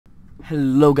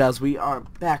Hello guys, we are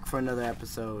back for another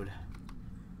episode.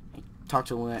 I talked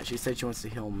to Lunette, she said she wants to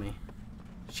heal me.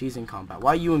 She's in combat.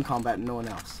 Why are you in combat and no one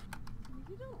else?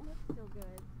 You don't look so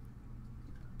good.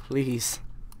 Please.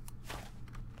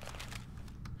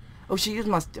 Oh, she used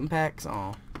my stim packs?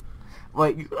 Oh.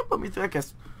 Wait, you gonna put me through, I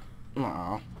guess.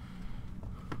 Aw.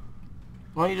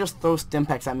 Why don't you just throw stim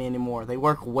packs at me anymore? They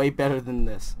work way better than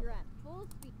this. You're at full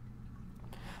speed.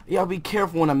 Yeah, be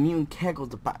careful when a mutant cackles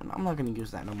the button. I'm not gonna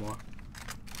use that no more.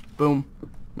 Boom.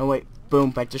 No wait.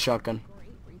 Boom. Back to shotgun. Great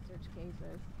research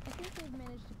cases. I think they've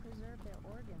managed to preserve their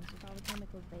organs with all the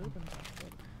chemicals they've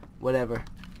injected. Whatever.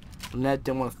 Lunette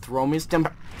didn't want to throw me a stim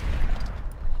pack.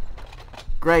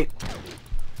 Great.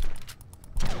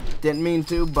 Didn't mean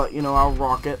to, but you know, I'll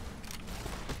rock it.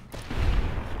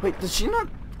 Wait, did she not?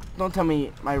 Don't tell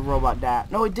me my robot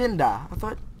died. No, it didn't die. I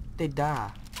thought they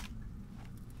died.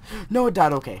 No, it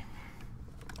died. Okay.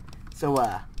 So,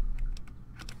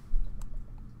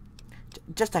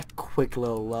 just a quick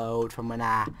little load from when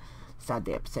I started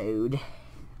the episode.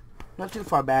 Not too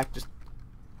far back, just...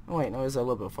 Oh wait, no, it was a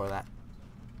little bit before that.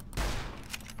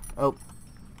 Oh,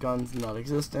 guns not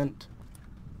existent.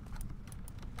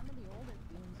 Some of the older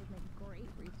themes would make great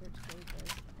research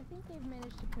cases. I think they've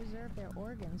managed to preserve their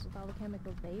organs with all the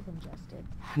chemicals they've ingested.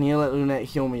 I need to let Lunette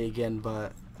heal me again,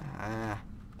 but...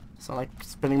 it's not like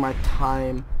spending my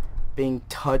time being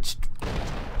touched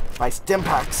by stim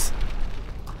packs.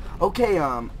 Okay,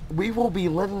 we will be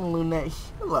letting Lunette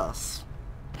heal us.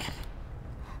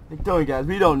 Don't worry, guys,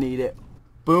 we don't need it.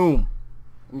 Boom.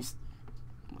 Was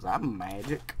that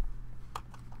magic?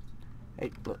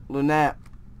 Hey, Lunette.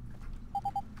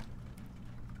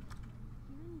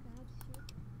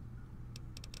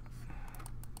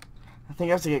 I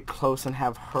think I have to get close and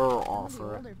have her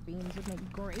offer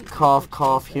it. Cough,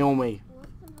 cough, heal me.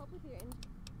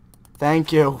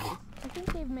 Thank you. I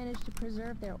think they've managed to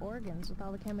preserve their organs with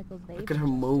all the chemicals they've Look at her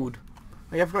mood.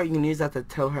 Like, I forgot you can use that to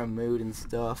tell her mood and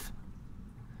stuff.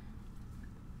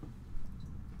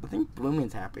 I think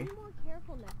Blooming's happy. Be more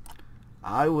careful now.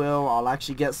 I will. I'll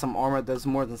actually get some armor that does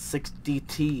more than 6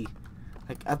 DT.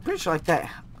 Like, I'm pretty sure like that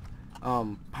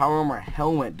power armor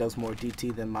helmet does more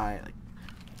DT than my like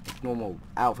normal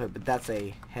outfit, but that's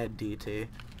a head DT.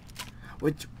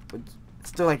 Which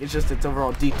still, like, it's just its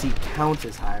overall DT count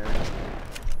is higher.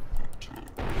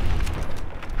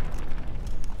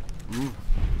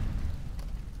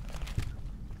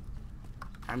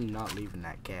 I'm not leaving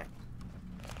that cat.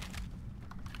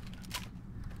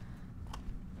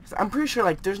 So I'm pretty sure,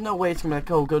 like, there's no way it's gonna be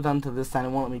like, oh, go down to this side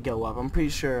and won't let me go up. I'm pretty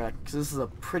sure, like, 'cause this is a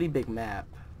pretty big map.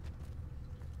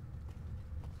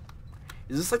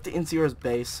 Is this like the NCR's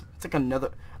base? It's like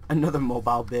another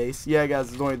mobile base. Yeah,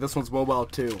 guys, it's only this one's mobile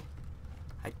too.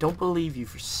 I don't believe you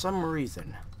for some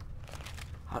reason.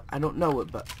 I don't know it,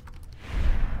 but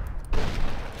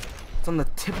it's on the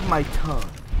tip of my tongue.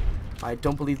 I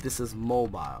don't believe this is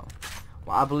mobile.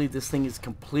 Well, I believe this thing is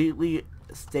completely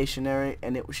stationary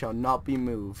and it shall not be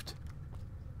moved.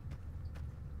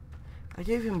 I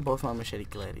gave him both my machete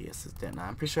gladiuses, didn't I?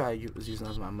 I'm pretty sure I was using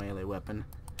those as my melee weapon.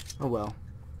 Oh well.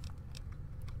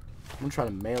 I'm gonna try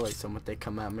to melee someone if they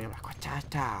come at me. I'm like,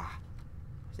 "Watata."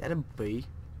 Is that a bee?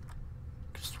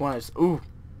 Just one. Ooh.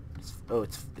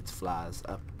 It's flies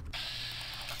up.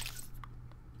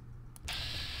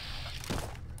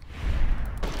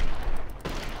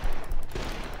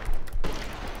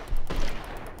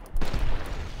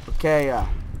 Okay,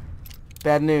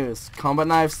 bad news. Combat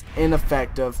knife's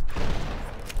ineffective.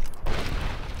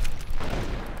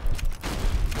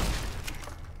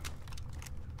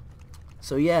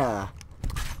 So yeah,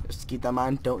 just keep that in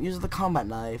mind. Don't use the combat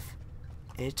knife.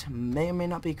 It may or may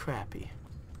not be crappy.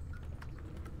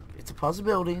 It's a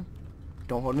possibility.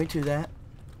 Don't hold me to that.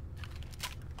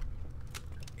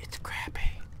 It's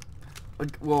crappy.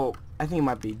 Well, I think it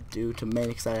might be due to melee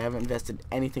because I haven't invested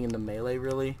anything in the melee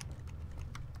really.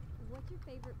 What's your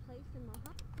favorite place in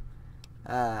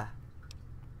Mojave?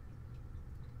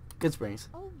 Goodsprings.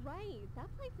 Oh, right. That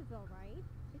place is alright.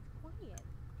 It's quiet.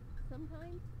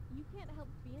 Sometimes you can't help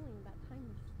feeling that time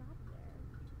you stop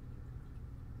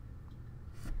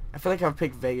there. I feel like if I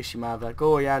picked Vegas, she might be like,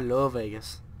 oh yeah, I love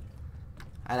Vegas.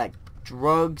 I like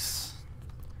drugs,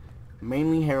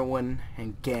 mainly heroin,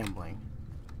 and gambling.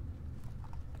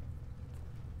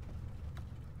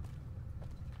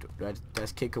 Do I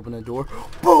just kick open the door?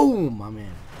 Boom! I'm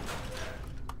in.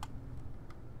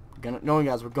 No,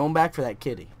 guys, we're going back for that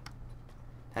kitty.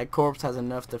 That corpse has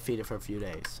enough to feed it for a few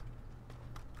days.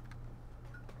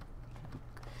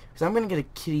 Because I'm going to get a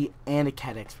kitty and a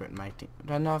cat expert in my team.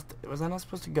 Was I not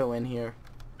supposed to go in here?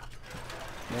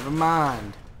 Never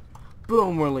mind.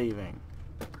 Boom, we're leaving.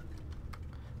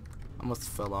 Almost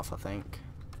fell off, I think.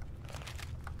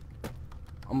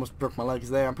 Almost broke my legs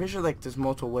there. I'm pretty sure like there's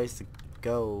multiple ways to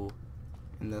go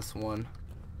in this one.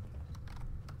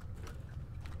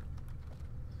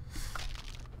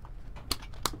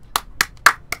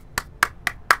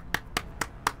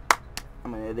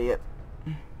 I'm an idiot.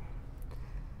 I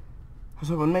was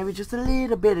hoping maybe just a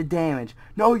little bit of damage.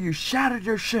 No, you shattered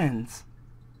your shins.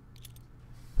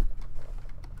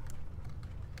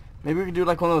 Maybe we could do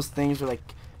like one of those things where like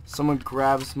someone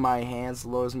grabs my hands,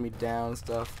 lowers me down and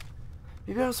stuff.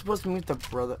 Maybe I was supposed to meet the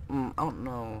brother. I don't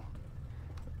know.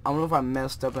 I don't know if I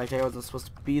messed up. Like I wasn't supposed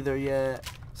to be there yet.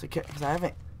 So because I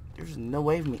haven't. There's no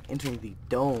way of me entering the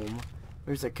dome.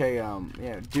 There's like, okay,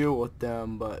 yeah, deal with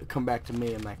them, but come back to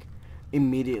me. I'm like,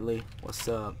 immediately. What's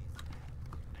up?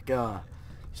 Like, you're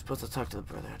supposed to talk to the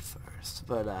brother at first,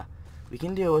 but we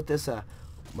can deal with this.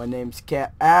 My name's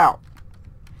Cat. Ow!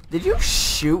 Did you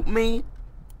shoot me?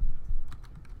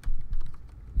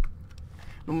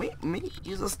 Me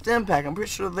use a stim pack. I'm pretty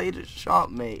sure they just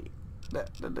shot me.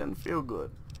 That didn't feel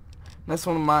good. That's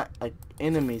one of my like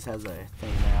enemies has a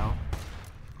thing now.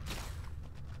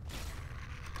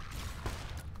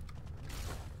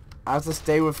 I have to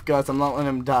stay with Guts. I'm not letting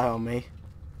him die on me.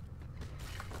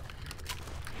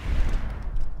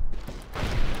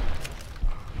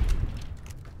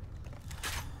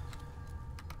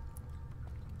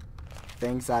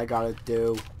 Things I gotta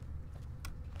do.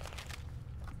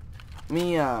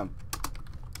 Me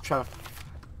try to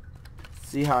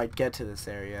see how I get to this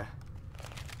area.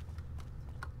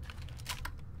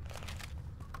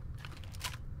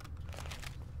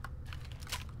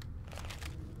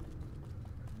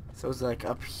 So it's like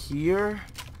up here.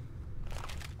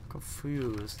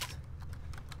 Confused.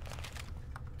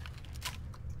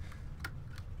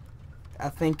 I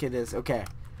think it is. Okay.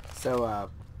 So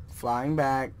flying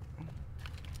back.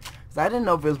 I didn't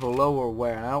know if it was below or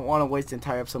where, and I don't want to waste the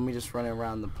entire episode of me just running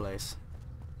around the place.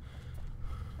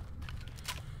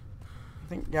 I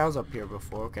think yeah, I was up here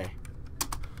before. Okay.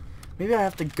 Maybe I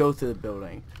have to go through the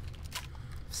building.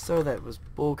 So that was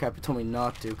bullcrap. It told me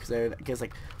not to, because I guess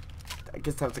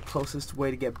that's the closest way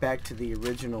to get back to the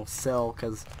original cell,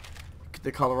 because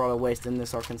the Colorado Waste and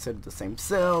this are considered the same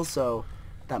cell, so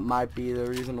that might be the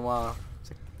reason why. It's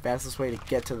the fastest way to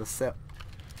get to the cell.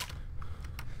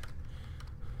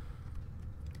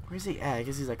 Where's he at? I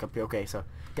guess he's like up here. Okay, so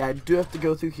yeah, I do have to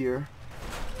go through here.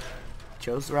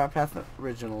 Chose the right path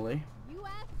originally. You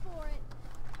asked for it.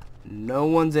 No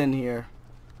one's in here.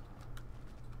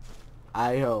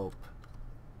 I hope.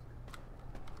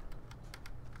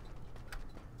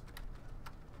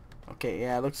 Okay,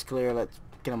 yeah, it looks clear. Let's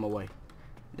get him away.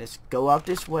 Let's go out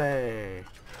this way.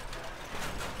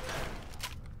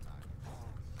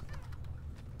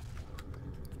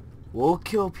 We'll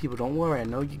kill people, don't worry. I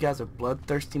know you guys are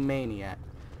bloodthirsty maniac.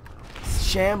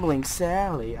 Shambling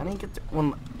Sally. I didn't get the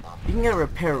one. You can get a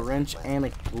repair wrench and a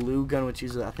glue gun, which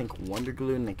uses I think wonder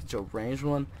glue, and it's a ranged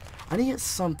one. I need to get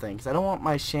something because I don't want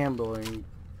my shambling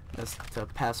to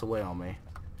pass away on me.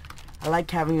 I like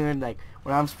having her like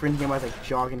when I'm sprinting, I'm like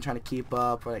jogging, trying to keep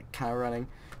up, or like kind of running.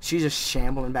 She's just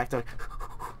shambling back there,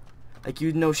 like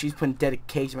you know she's putting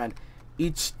dedication on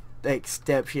each. Like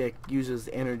step she like uses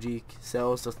energy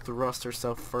cells to thrust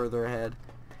herself further ahead.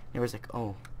 And everyone's like,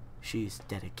 oh, she's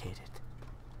dedicated.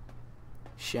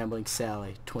 Shambling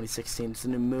Sally, 2016. It's a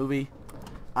new movie.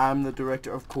 I'm the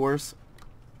director, of course.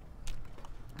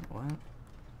 What?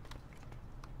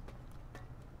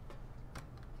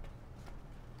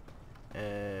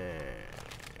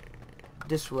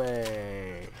 This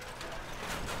way.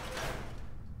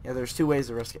 Yeah, there's two ways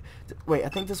to rescue. Wait, I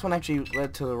think this one actually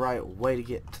led to the right way to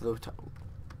get to the top.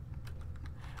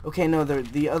 Okay, no,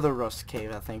 the other rust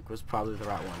cave I think was probably the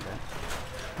right one then.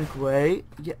 Like, wait,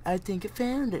 yeah, I think I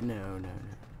found it. No.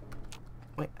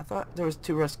 Wait, I thought there was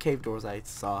two rust cave doors I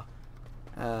saw.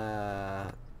 Okay,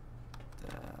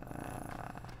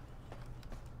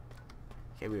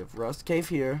 we have rust cave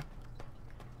here.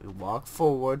 We walk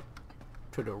forward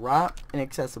to the right,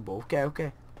 inaccessible.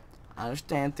 Okay. I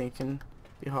understand thinking.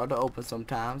 Be hard to open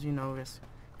sometimes, you know. Just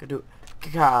go do it.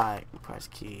 Press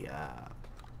key. I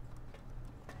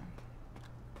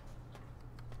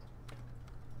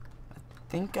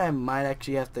think I might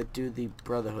actually have to do the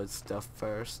Brotherhood stuff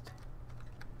first.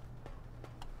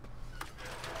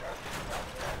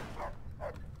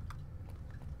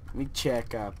 Let me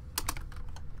check up.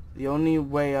 The only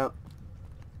way up,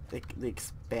 the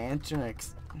expansion. I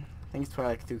think it's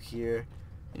probably like through here.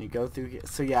 And you go through here.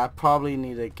 So yeah, I probably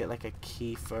need to get like a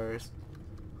key first.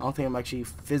 I don't think I'm actually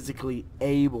physically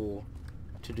able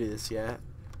to do this yet.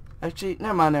 Actually,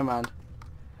 never mind.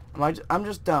 I'm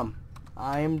just dumb.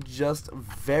 I am just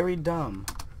very dumb.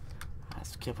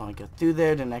 Let's keep on go through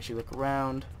there, didn't actually look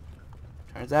around.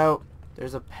 Turns out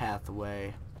there's a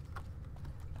pathway.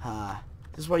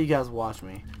 This is why you guys watch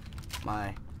me.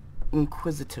 My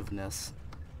inquisitiveness.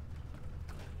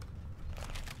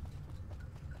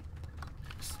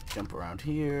 Just jump around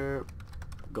here.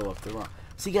 Go up the wrong.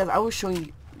 See guys, I was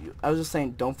showing you, I was just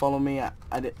saying don't follow me.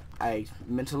 I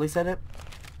mentally said it.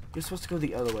 You're supposed to go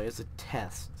the other way. It's a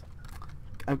test.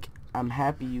 I'm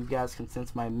happy you guys can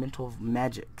sense my mental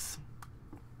magics.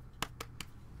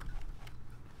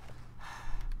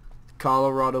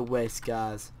 Colorado West,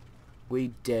 guys.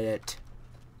 We did it.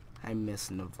 I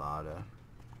miss Nevada.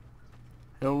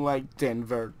 I don't like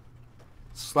Denver.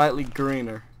 Slightly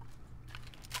greener.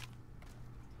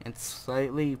 And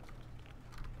slightly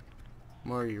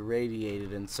more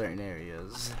irradiated in certain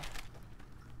areas.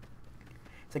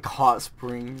 It's like hot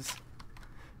springs.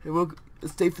 Hey, we'll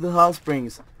stay for the hot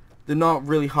springs. They're not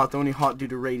really hot. They're only hot due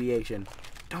to radiation.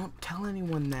 Don't tell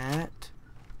anyone that.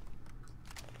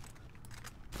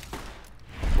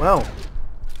 Well.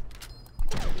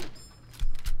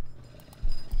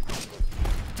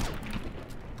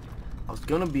 I was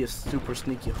gonna be a super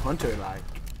sneaky hunter like.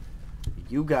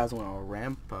 You guys went on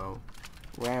Rambo.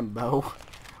 Rambo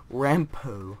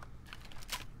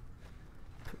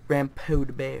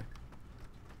the bear.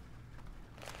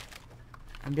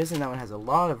 I'm guessing that one has a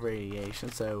lot of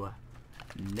radiation, so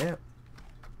no.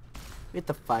 We have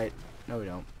to fight. No, we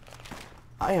don't.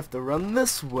 I have to run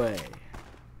this way.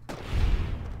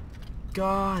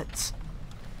 Guts.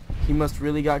 He must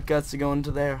really got guts to go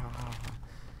into there.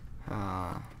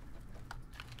 I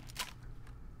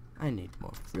need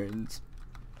more friends.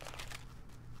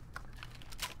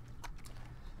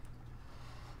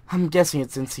 I'm guessing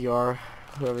it's NCR.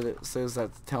 Whoever that says that,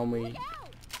 tell me.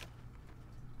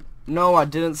 No, I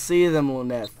didn't see them,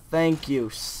 Lunette. Thank you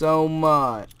so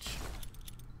much.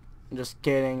 I'm just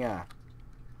kidding. I'm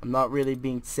not really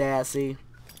being sassy.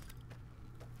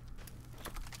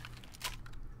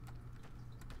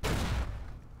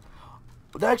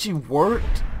 That actually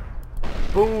worked.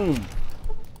 Boom.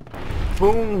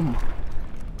 Boom.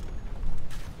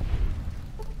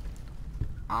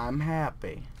 I'm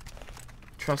happy.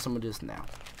 Try some of this now.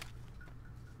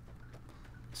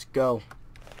 Let's go.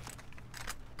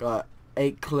 Got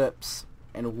 8 clips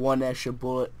and 1 extra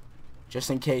bullet just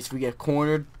in case we get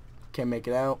cornered. Can't make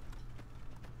it out.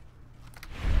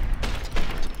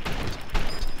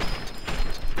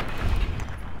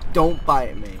 Don't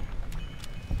bite me.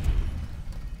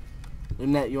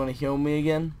 Lunette, you want to heal me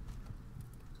again?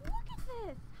 Look at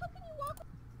this. How can you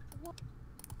walk?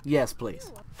 Yes,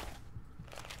 please.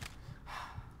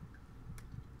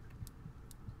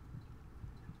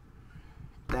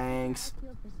 Thanks.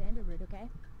 Field for Sanderroot, okay?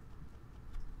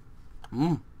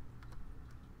 Be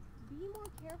more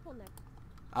careful next.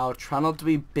 I'll try not to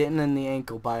be bitten in the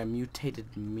ankle by a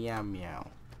mutated meow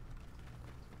meow.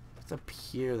 What's up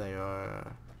here? They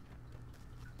are.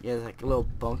 Yeah, it's like a little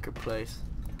bunker place.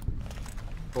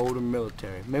 Boulder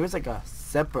military. Maybe it's like a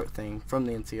separate thing from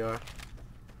the NCR.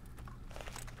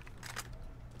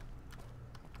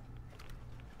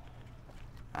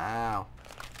 Ow.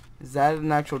 Is that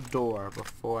an actual door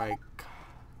before I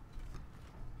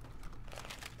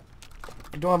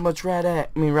don't have much right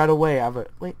away. I have a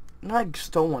wait, no, I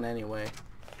stole one anyway.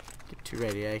 Get too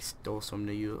ready, I stole some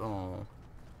to you. Oh.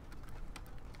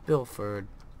 Bilford.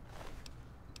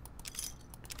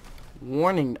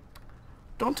 Warning.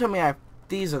 Don't tell me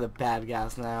these are the bad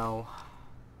guys now.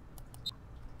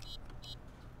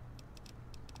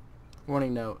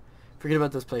 Warning note. Forget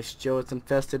about this place, Joe. It's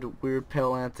infested with weird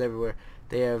pale ants everywhere.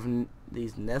 They have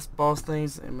these nest balls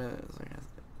things.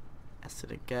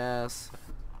 Acidic gas.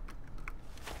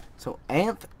 So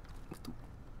ant.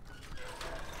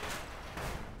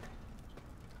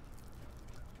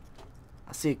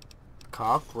 I see a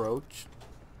cockroach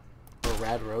or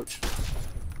rad roach.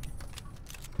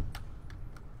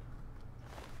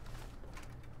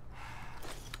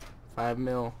 $5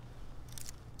 mil.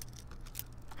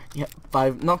 Yeah,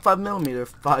 not 5 millimeter,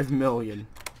 5 million.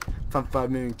 Found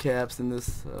 5 million caps in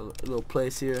this little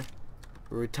place here.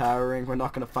 We're retiring. We're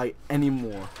not gonna fight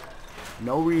anymore.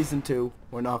 No reason to.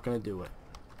 We're not gonna do it.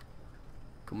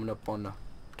 Coming up on the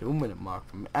 2-minute mark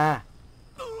from me. Ah,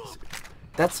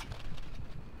 that's.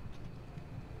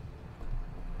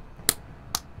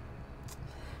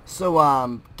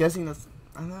 So guessing that's.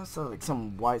 I know it's like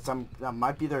some white. That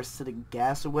might be their acidic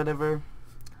gas or whatever.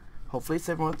 Hopefully it's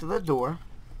everyone through the door.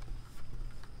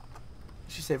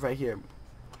 She's safe right here.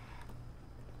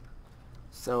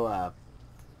 So,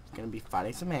 gonna be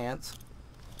fighting some ants.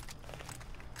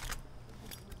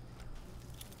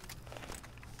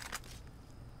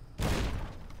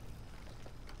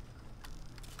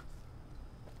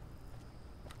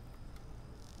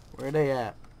 Where are they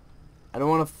at? I don't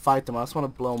want to fight them. I just want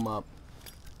to blow them up.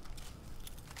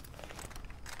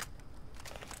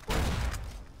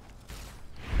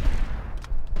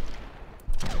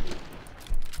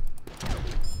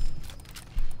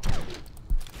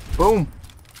 Boom!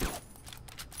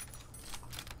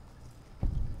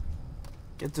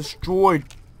 Get destroyed.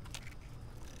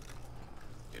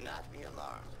 Do not be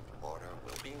alarmed. Order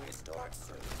will be restored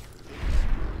soon.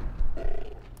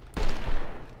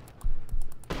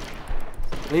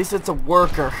 At least it's a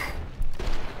worker.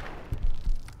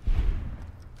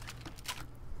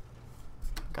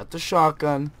 Got the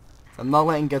shotgun. I'm not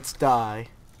letting Guts die.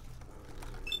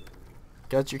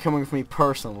 Guts, you're coming for me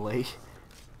personally.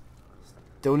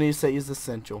 Don't need to say he's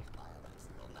essential. Violence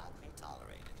will not be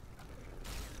tolerated.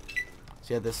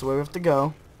 So yeah, this is where we have to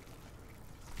go.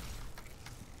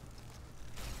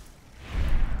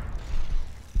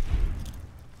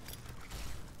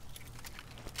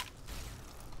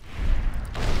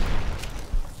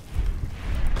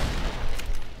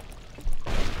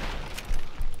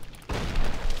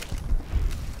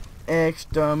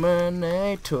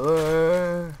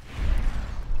 Exterminator.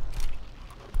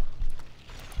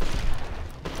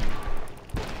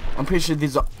 I'm pretty sure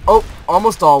these are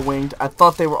almost all winged. I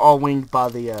thought they were all winged by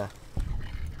the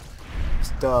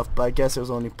stuff, but I guess it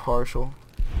was only partial.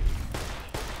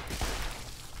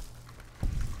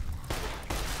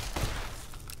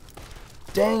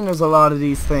 Dang, there's a lot of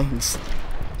these things.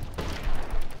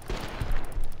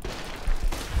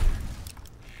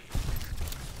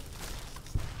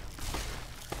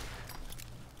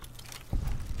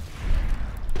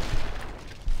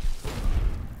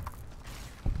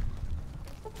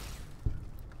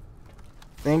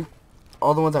 Think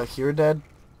all the ones out here are dead.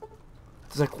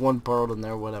 There's like one burrowed in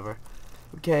there, whatever.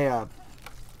 Okay,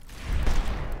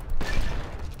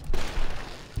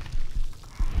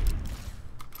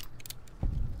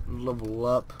 level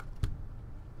up.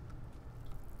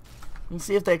 Let's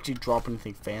see if they actually drop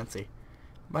anything fancy.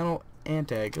 Vinyl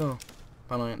antag. Oh,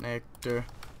 vinyl ant nectar.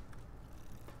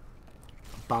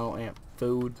 Vinyl ant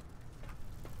food.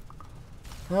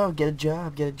 Oh, get a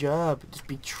job, get a job. Just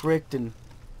be tricked and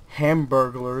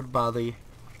hamburglared by the...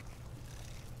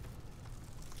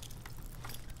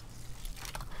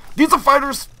 These are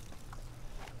fighters!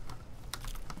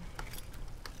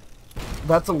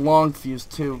 That's a long fuse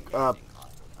too.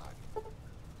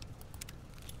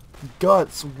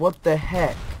 Guts, what the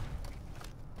heck?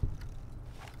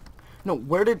 No,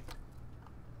 where did...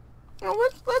 No,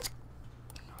 let's...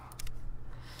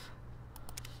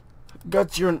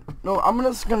 Guts, you're... No, I'm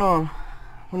just gonna...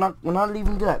 We're not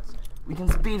leaving Guts. We can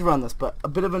speed run this, but a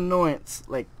bit of annoyance,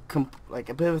 like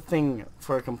a bit of a thing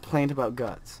for a complaint about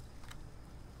Guts.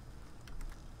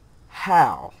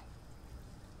 How?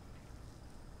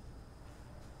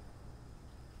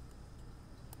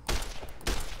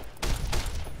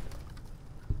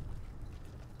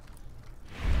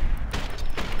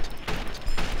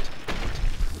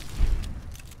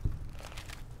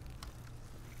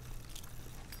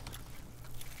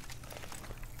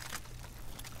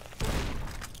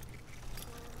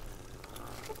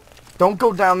 Don't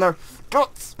go down there.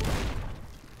 Guts!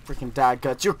 Freaking die,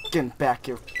 Guts. You're getting back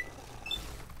here.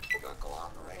 Your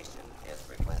cooperation is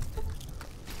requested.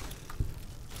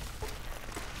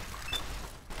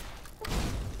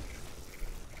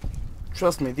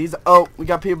 Trust me, these... Oh, we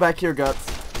got people back here, Guts.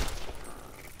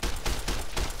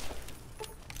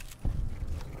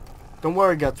 Don't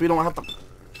worry, Guts. We don't have to...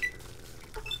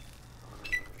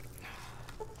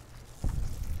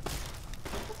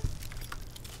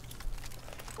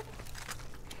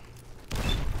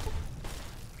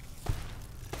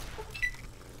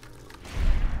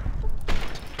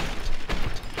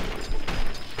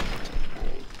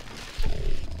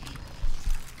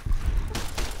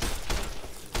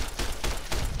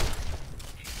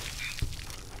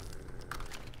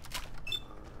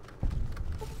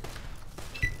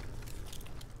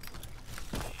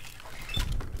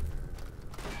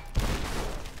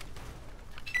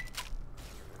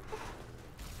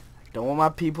 Don't want my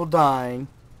people dying.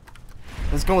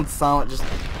 Let's go in silent. Just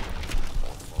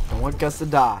don't want Guts to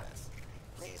die.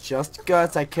 Just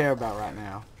Guts I care about right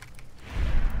now.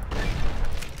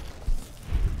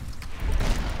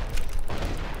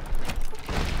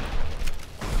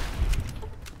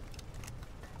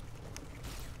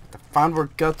 To find where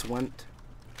Guts went.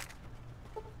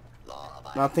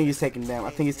 No, I think he's taking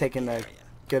damage. I think he's taking a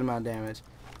good amount of damage.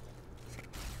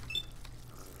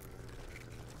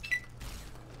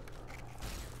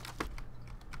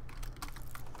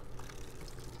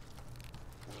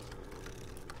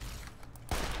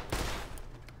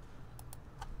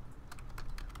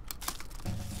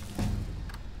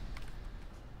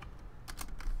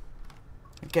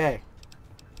 Okay.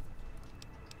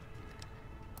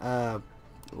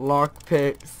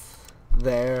 Lockpicks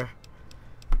there.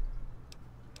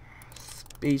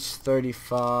 Speech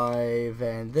 35,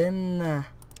 and then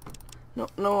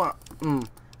I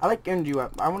like energy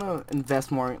weapons. I want to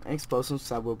invest more in explosives,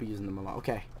 so I will be using them a lot.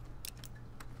 Okay.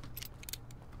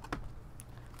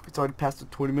 It's already past the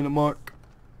 20-minute mark.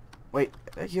 Wait,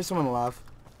 I hear someone alive.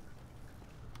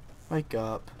 Wake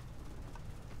up.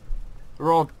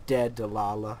 We're all dead,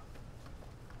 Delilah.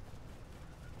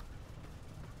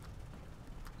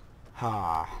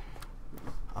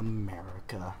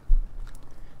 America.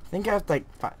 I think I have to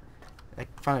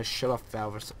find a shut-off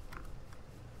valve or something.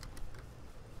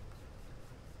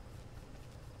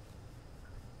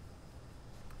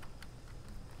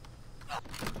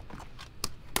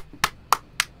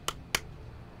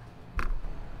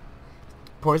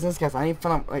 Poisonous gas. I need to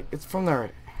find out, it's from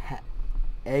their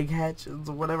egg hatches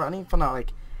or whatever. I need to find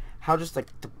out, how just, to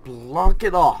block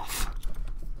it off.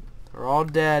 They're all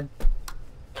dead.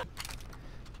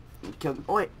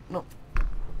 Oh, wait, no.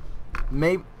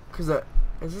 Maybe, because,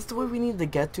 is this the way we need to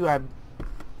get to?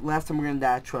 Last time we're gonna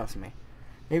die, trust me.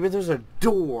 Maybe there's a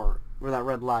door where that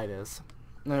red light is.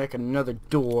 Another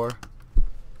door.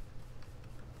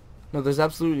 No, there's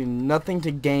absolutely nothing to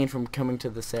gain from coming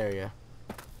to this area.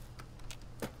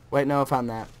 Wait, no, I found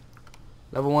that.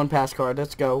 Level 1 pass card.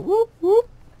 Let's go. Whoop, whoop.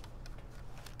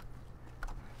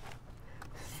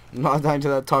 I'm not dying to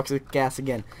that toxic gas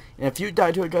again. And if you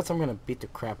die to it, Guts, I'm going to beat the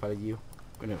crap out of you.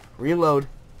 I'm going to reload,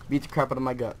 beat the crap out of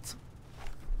my Guts.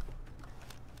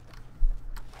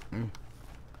 Mind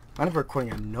if we're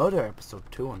recording another episode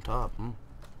 2 on top. So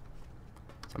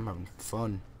I'm having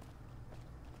fun.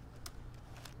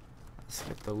 Let's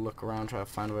get the look around, try to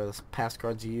find where this pass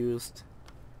card's used.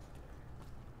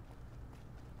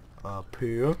 Up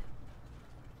here.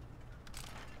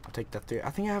 I'll take that there.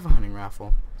 I think I have a hunting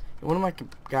rifle. One of my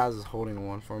guys is holding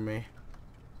one for me.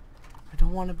 I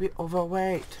don't want to be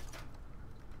overweight.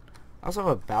 I also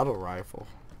have a battle rifle,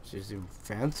 which is even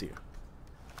fancier.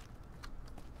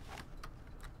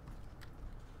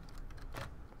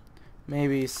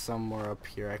 Maybe somewhere up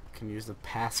here I can use the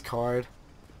pass card.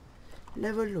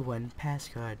 Level 1 pass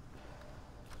card.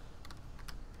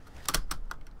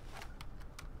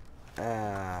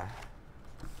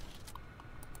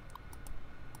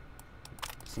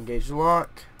 Disengage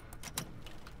lock.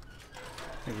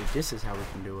 Maybe this is how we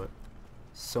can do it.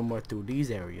 Somewhere through these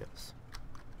areas.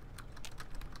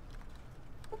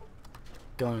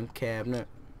 Gun cabinet.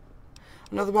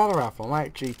 Another battle rifle. I might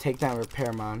actually take that and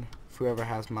repair mine. If whoever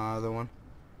has my other one.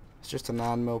 It's just a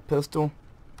 9mm pistol.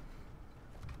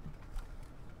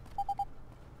 I'm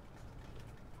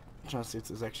trying to see if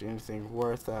there's actually anything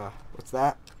worth, what's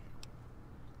that?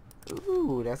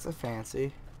 Ooh, that's a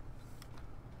fancy.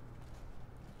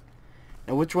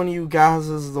 And which one of you guys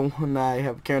is the one I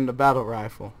have carrying the battle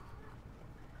rifle?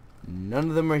 None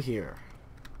of them are here.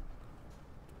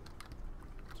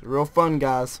 It's real fun,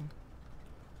 guys.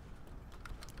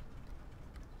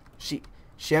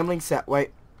 Shambling set.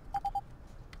 Wait.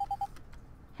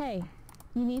 Hey,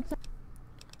 you need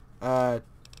some?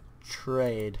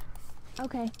 Trade.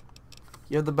 Okay.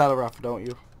 You have the battle rifle, don't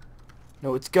you?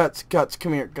 No, it's Guts. Guts,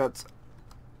 come here, Guts.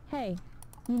 Hey,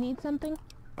 you need something?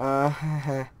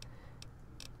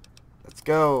 Let's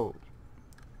go.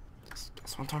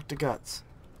 Just want to talk to Guts.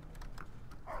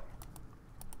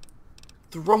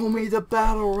 Throw me the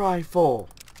battle rifle.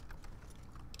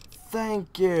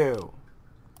 Thank you.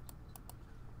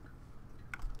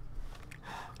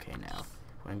 Okay, now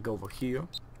we're gonna go over here.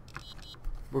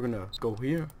 We're gonna go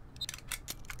here.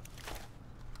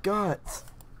 Guts.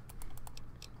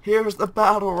 Here's the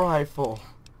battle rifle.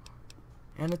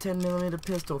 And a 10mm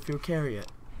pistol if you'll carry it.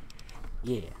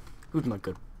 Yeah.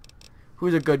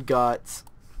 Who's a good Guts?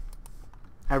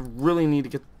 I really need to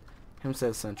get him set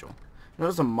essential. You know,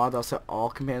 there's a mod that'll set all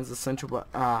commands essential, but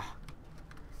I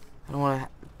don't want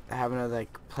to have another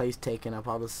place taken up.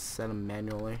 I'll just set them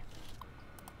manually.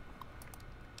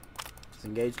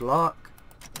 Disengage lock.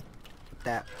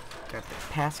 Got the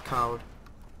pass code.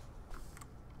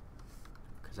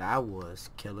 Cause I was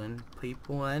killing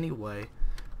people anyway.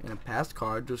 And a pass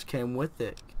card just came with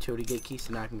it. Utility gate key,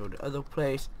 so now I can go to the other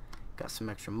place. Got some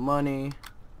extra money.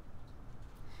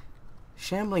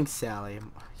 Shambling Sally,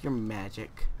 you're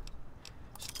magic.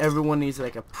 Everyone needs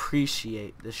to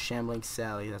appreciate this Shambling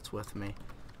Sally that's with me.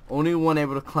 Only one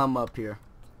able to climb up here.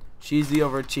 She's the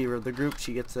overachiever of the group.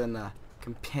 She gets a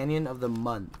companion of the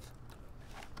month.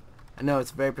 I know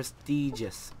it's very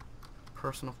prestigious.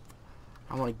 Personal.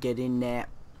 I want to get in that.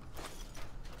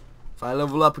 If I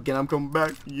level up again, I'm coming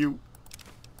back for you.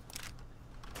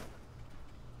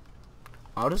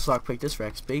 I'll just lockpick this for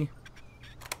XP.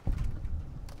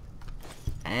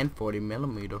 And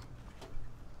 40mm.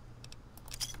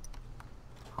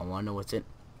 I wanna know what's in.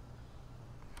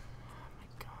 Oh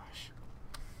my gosh.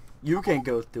 You can't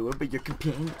go through it, but your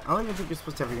companion. I don't even think you're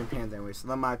supposed to have your companions anyway, so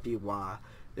that might be why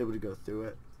they would go through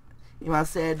it. You might have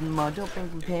said, "Ma, don't bring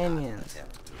companions."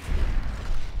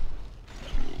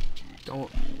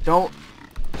 Don't.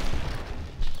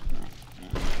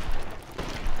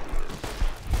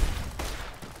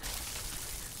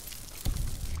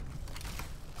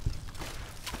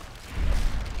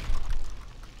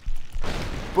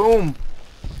 Boom.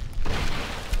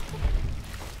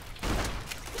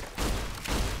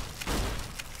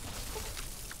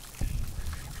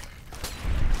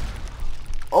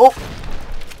 Oh.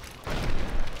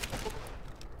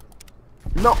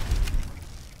 No.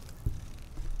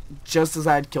 Just as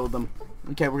I had killed them.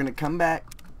 Okay, we're gonna come back.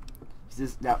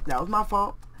 That was my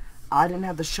fault. I didn't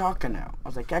have the shotgun out. I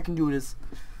was like, I can do this.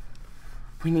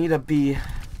 We need to be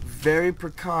very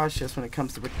precautious when it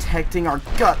comes to protecting our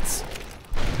guts.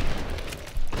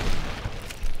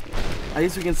 At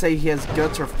least we can say he has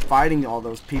guts for fighting all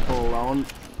those people alone.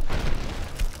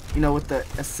 You know, with the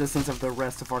assistance of the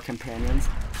rest of our companions.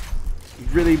 He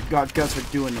really got guts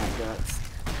for doing that, guts.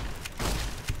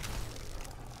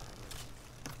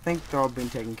 I think they're all being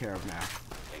taken care of now.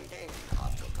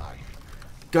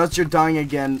 Guts, you're dying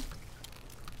again.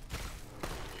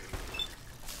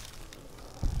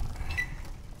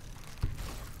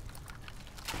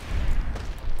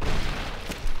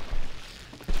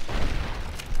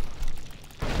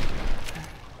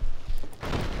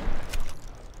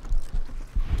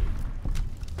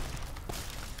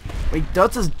 Wait,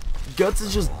 Guts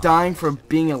is just dying for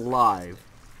being alive.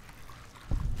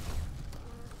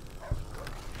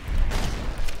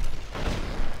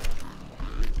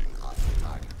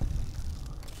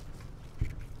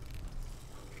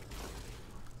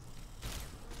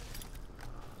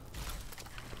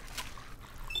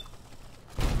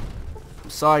 I'm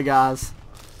sorry, guys.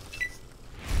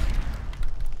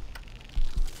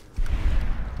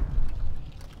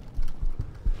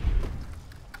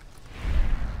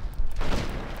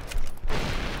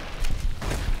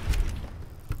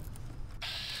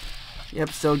 Yep,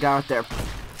 still got it there.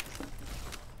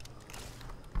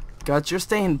 Guts, you're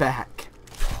staying back.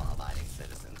 All abiding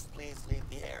citizens, please leave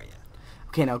the area.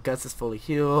 Okay, now Guts is fully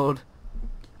healed.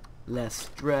 Less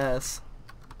stress.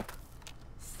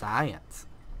 Science.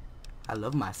 I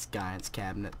love my science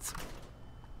cabinets.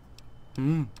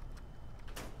 Can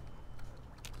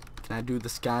I do the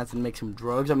science and make some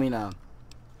drugs? I mean,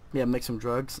 yeah, make some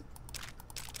drugs.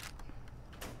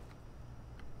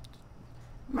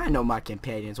 I know my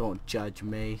companions won't judge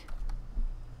me.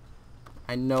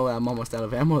 I know I'm almost out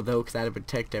of ammo though, because I had to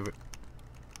protect every.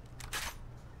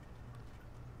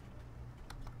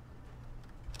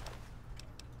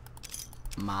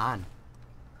 Man.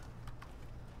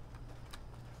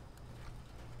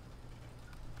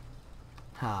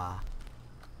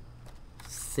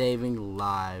 Saving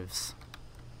lives.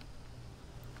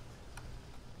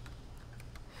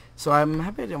 So I'm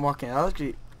happy I didn't walk in. I was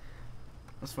actually.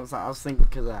 I was thinking,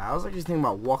 because I was actually thinking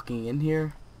about walking in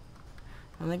here.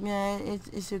 I'm like, nah,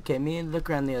 it's okay. Me and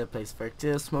look around the other place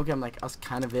first. Smoking, I'm like, I was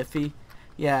kind of iffy.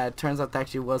 Yeah, it turns out that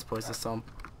actually was poisonous, so I'm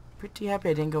pretty happy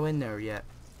I didn't go in there yet.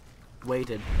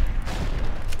 Waited.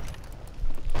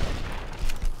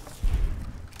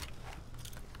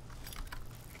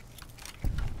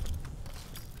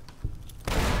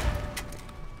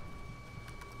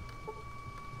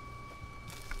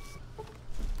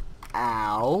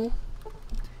 Ow.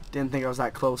 Didn't think I was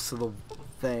that close to the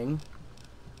thing.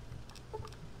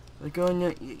 Like, oh,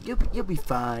 no, you'll be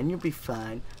fine. You'll be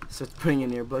fine. So it's putting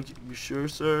in your blood. You sure,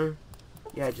 sir?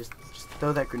 Yeah, just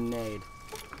throw that grenade.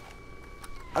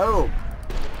 Oh.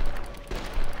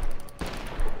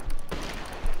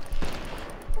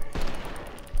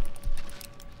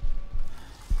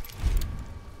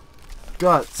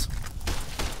 Guts.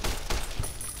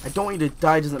 I don't want you to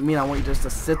die doesn't mean I want you just to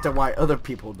sit there while other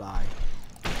people die.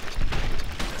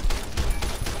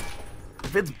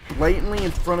 If it's blatantly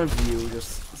in front of you,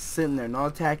 just sitting there, not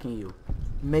attacking you,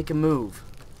 make a move.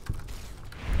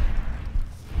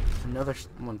 Another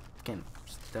one getting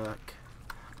stuck.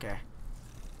 Okay.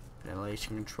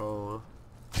 Ventilation control.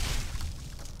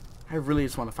 I really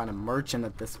just want to find a merchant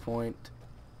at this point.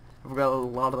 I've got a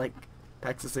lot of like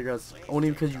packs of cigarettes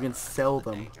only because you can sell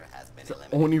them. It's the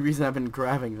only reason I've been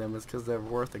grabbing them is because they're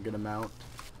worth a good amount.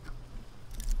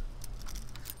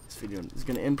 This video is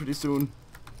gonna end pretty soon.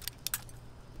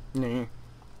 Nah.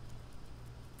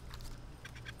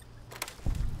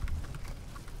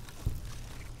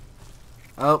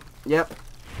 Oh, yep.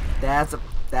 That's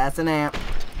an ant.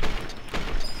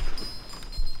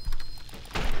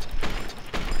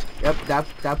 Yep,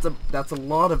 that's a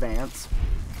lot of ants.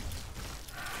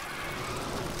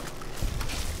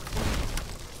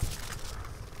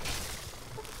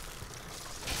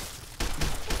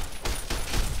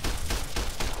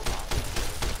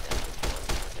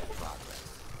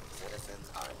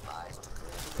 Citizens are advised to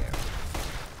clear the area.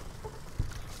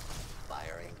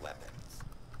 Firing weapons.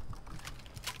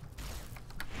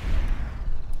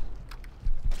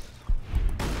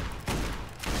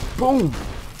 Boom!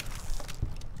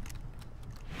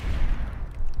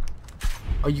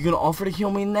 Are you gonna offer to heal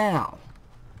me now?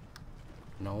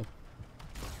 No.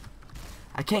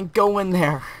 I can't go in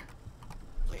there.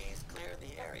 Please clear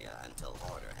the area until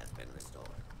order has been restored.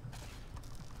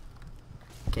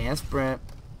 Can't sprint.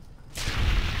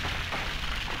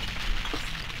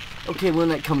 Okay,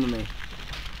 Lunette, come to me.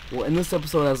 Well, in this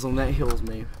episode, as Lunette heals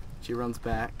me, she runs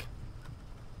back.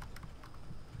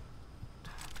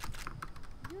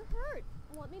 You're hurt.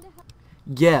 Want me to help?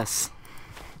 Yes.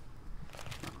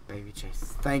 Baby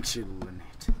Chase. Thanks you,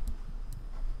 Lunette.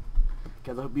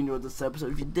 Guys, I hope you enjoyed this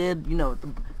episode. If you did, you know the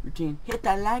routine. Hit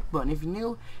that like button. If you're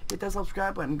new, hit that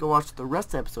subscribe button and go watch the rest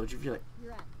of the episodes if you like.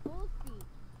 You're at full speed.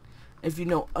 If you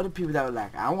know other people that would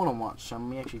like, I want to watch.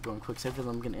 I'm actually going quick save because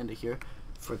I'm going to end it here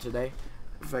for today.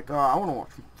 If like, oh, I want to watch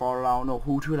Fall, I don't know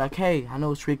who to. Like, hey, I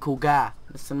know it's a really cool guy.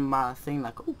 Listen to my thing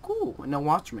like, oh, cool. And they'll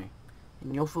watch me.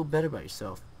 And you'll feel better about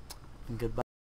yourself. And goodbye.